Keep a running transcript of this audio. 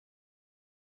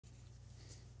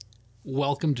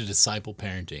Welcome to Disciple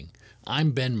Parenting.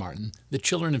 I'm Ben Martin, the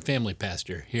Children and Family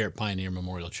Pastor here at Pioneer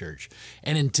Memorial Church.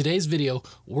 And in today's video,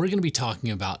 we're going to be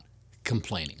talking about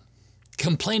complaining.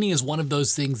 Complaining is one of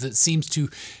those things that seems to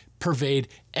pervade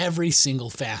every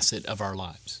single facet of our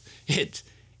lives. It's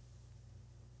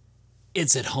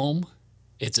at home,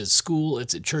 it's at school,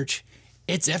 it's at church,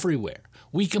 it's everywhere.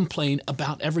 We complain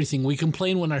about everything. We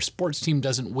complain when our sports team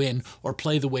doesn't win or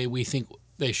play the way we think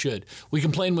they should. We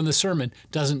complain when the sermon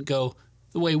doesn't go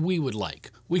the way we would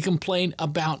like. We complain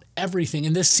about everything.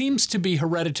 And this seems to be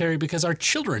hereditary because our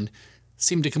children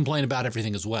seem to complain about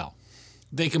everything as well.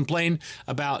 They complain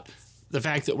about the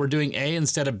fact that we're doing A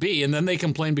instead of B, and then they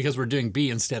complain because we're doing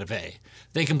B instead of A.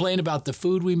 They complain about the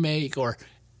food we make or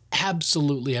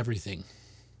absolutely everything.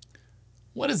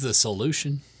 What is the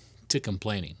solution to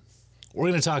complaining? We're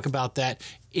going to talk about that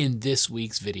in this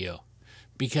week's video,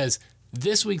 because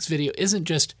this week's video isn't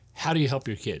just how do you help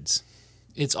your kids.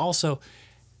 It's also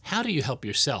how do you help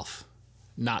yourself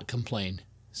not complain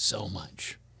so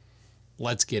much.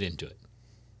 Let's get into it.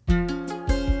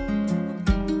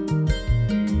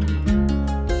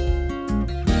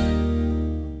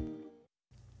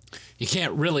 You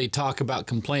can't really talk about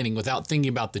complaining without thinking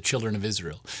about the children of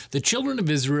Israel. The children of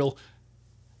Israel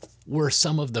were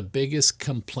some of the biggest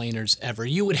complainers ever.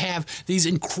 You would have these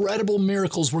incredible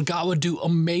miracles where God would do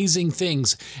amazing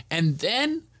things, and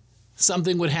then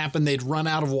something would happen. They'd run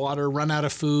out of water, run out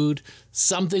of food.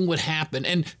 Something would happen.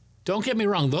 And don't get me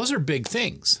wrong, those are big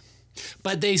things.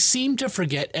 But they seemed to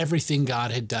forget everything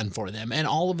God had done for them. And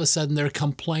all of a sudden, their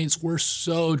complaints were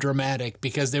so dramatic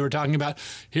because they were talking about,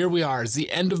 here we are, it's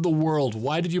the end of the world.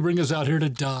 Why did you bring us out here to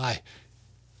die?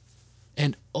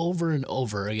 And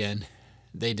over again,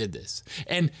 they did this.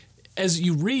 And as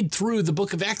you read through the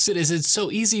book of Exodus, it's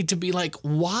so easy to be like,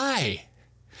 why?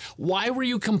 Why were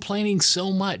you complaining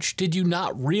so much? Did you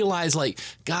not realize, like,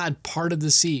 God parted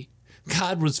the sea?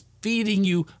 God was feeding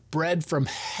you bread from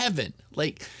heaven.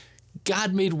 Like,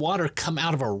 God made water come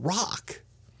out of a rock.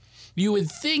 You would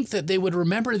think that they would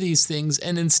remember these things,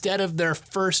 and instead of their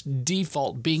first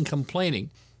default being complaining,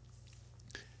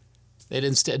 they'd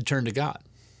instead turn to God.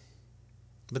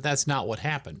 But that's not what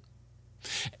happened.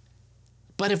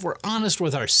 But if we're honest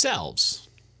with ourselves,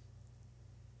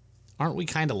 aren't we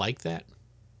kind of like that?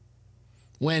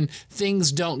 When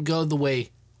things don't go the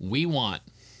way we want,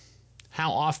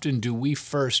 how often do we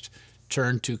first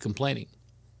turn to complaining?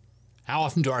 How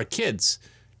often do our kids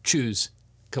choose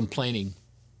complaining?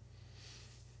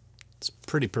 It's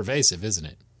pretty pervasive, isn't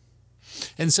it?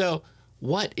 And so,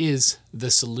 what is the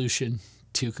solution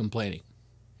to complaining?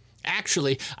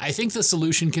 Actually, I think the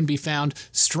solution can be found,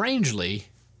 strangely,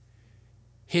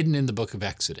 hidden in the book of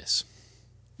Exodus.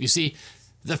 You see,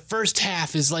 the first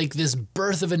half is like this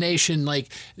birth of a nation. Like,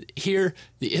 here,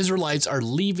 the Israelites are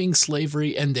leaving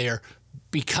slavery and they're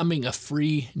becoming a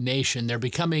free nation. They're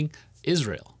becoming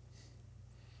Israel.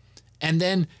 And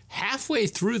then halfway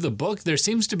through the book, there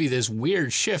seems to be this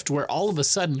weird shift where all of a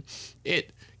sudden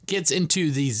it gets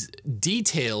into these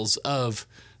details of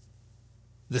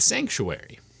the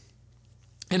sanctuary.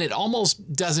 And it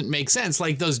almost doesn't make sense.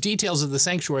 Like, those details of the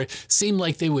sanctuary seem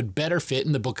like they would better fit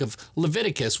in the book of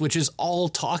Leviticus, which is all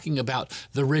talking about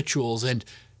the rituals. And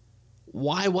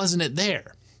why wasn't it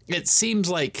there? It seems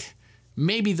like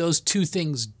maybe those two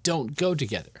things don't go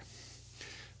together.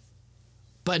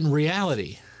 But in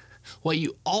reality, what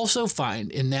you also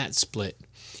find in that split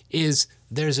is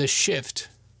there's a shift.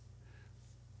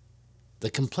 The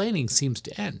complaining seems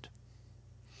to end.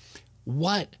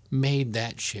 What made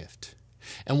that shift?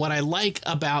 And what I like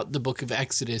about the book of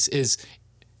Exodus is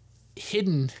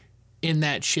hidden in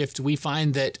that shift, we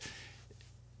find that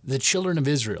the children of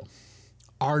Israel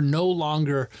are no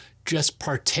longer just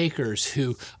partakers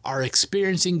who are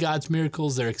experiencing God's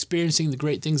miracles. They're experiencing the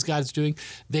great things God's doing.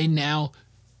 They now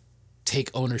take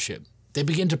ownership. They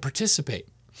begin to participate.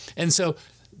 And so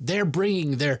they're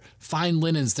bringing their fine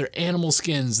linens, their animal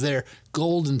skins, their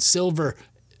gold and silver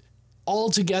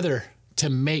all together to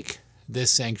make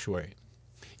this sanctuary.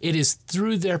 It is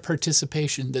through their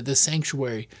participation that the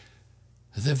sanctuary,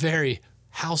 the very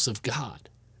house of God,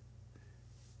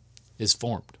 is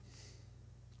formed.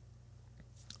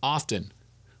 Often,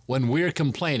 when we're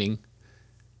complaining,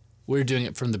 we're doing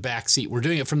it from the back seat. We're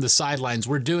doing it from the sidelines.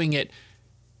 We're doing it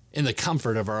in the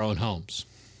comfort of our own homes.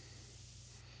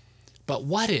 But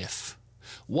what if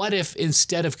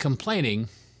instead of complaining,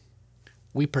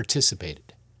 we participated?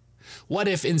 What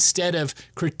if instead of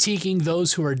critiquing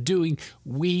those who are doing,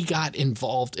 we got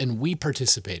involved and we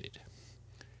participated?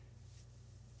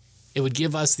 It would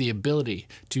give us the ability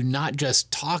to not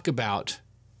just talk about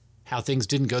how things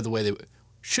didn't go the way they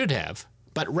should have,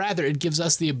 but rather it gives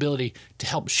us the ability to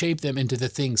help shape them into the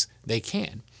things they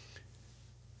can.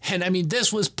 And I mean,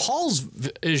 this was Paul's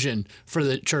vision for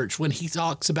the church when he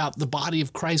talks about the body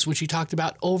of Christ, which he talked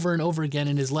about over and over again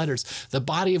in his letters. The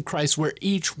body of Christ, where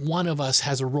each one of us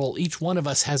has a role. Each one of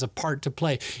us has a part to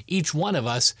play. Each one of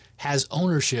us has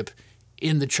ownership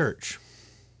in the church.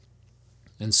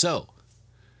 And so,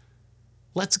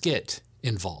 let's get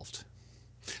involved.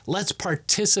 Let's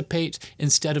participate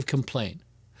instead of complain.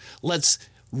 Let's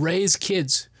raise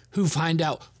kids who find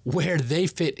out where they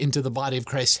fit into the body of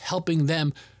Christ, helping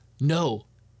them know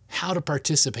how to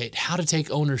participate, how to take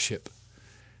ownership.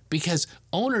 Because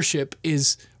ownership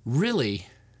is really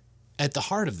at the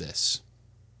heart of this.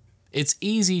 It's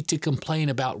easy to complain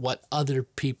about what other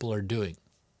people are doing.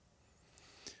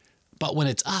 But when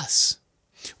it's us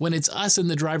in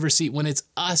the driver's seat, when it's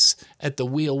us at the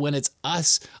wheel, when it's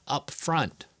us up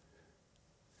front,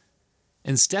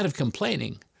 instead of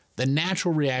complaining, the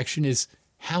natural reaction is,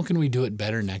 how can we do it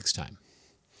better next time?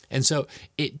 And so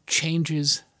it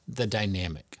changes the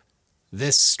dynamic.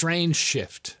 This strange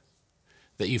shift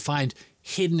that you find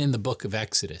hidden in the book of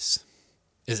Exodus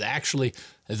is actually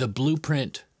the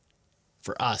blueprint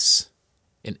for us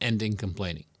in ending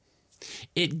complaining.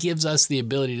 It gives us the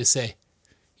ability to say,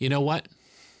 you know what?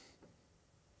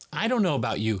 I don't know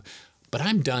about you, but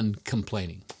I'm done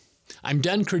complaining. I'm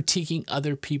done critiquing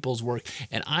other people's work,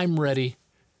 and I'm ready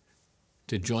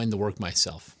to join the work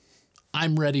myself.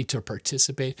 I'm ready to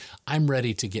participate. I'm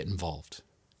ready to get involved.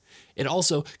 It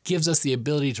also gives us the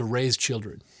ability to raise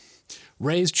children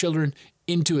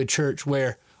into a church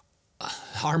where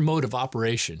our mode of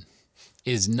operation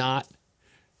is not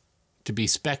to be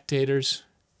spectators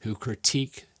who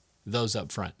critique those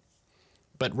up front,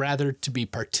 but rather to be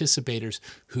participators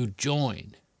who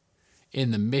join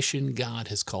in the mission God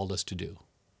has called us to do.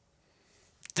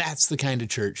 That's the kind of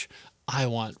church I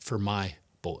want for my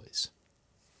boys.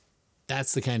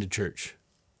 That's the kind of church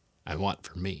I want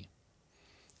for me.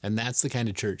 And that's the kind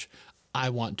of church I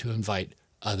want to invite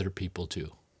other people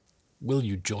to. Will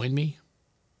you join me?